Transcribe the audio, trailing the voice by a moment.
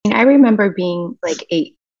I remember being like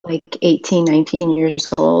 18, 19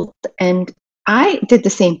 years old, and I did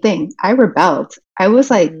the same thing. I rebelled.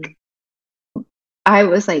 Mm, I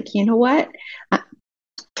was like, you know what? I'm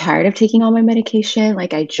tired of taking all my medication.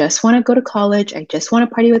 Like, I just want to go to college. I just want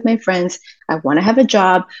to party with my friends. I want to have a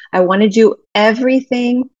job. I want to do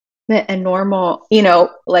everything that a normal,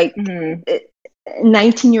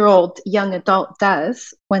 19-year-old young adult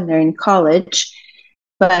does when they're in college.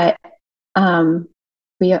 But um,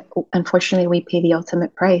 we unfortunately we pay the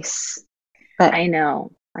ultimate price. But I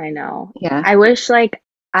know. I know. yeah. I wish like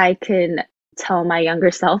I could tell my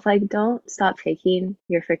younger self like don't stop taking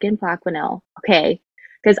your freaking Plaquenil. Okay.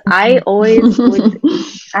 Because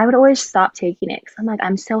I would always stop taking it because I'm like,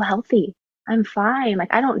 I'm so healthy. I'm fine.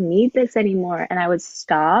 Like I don't need this anymore. And I would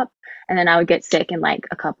stop and then I would get sick in like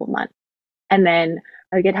a couple months. And then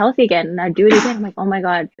I would get healthy again and I'd do it again. I'm like, oh my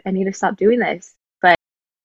God, I need to stop doing this.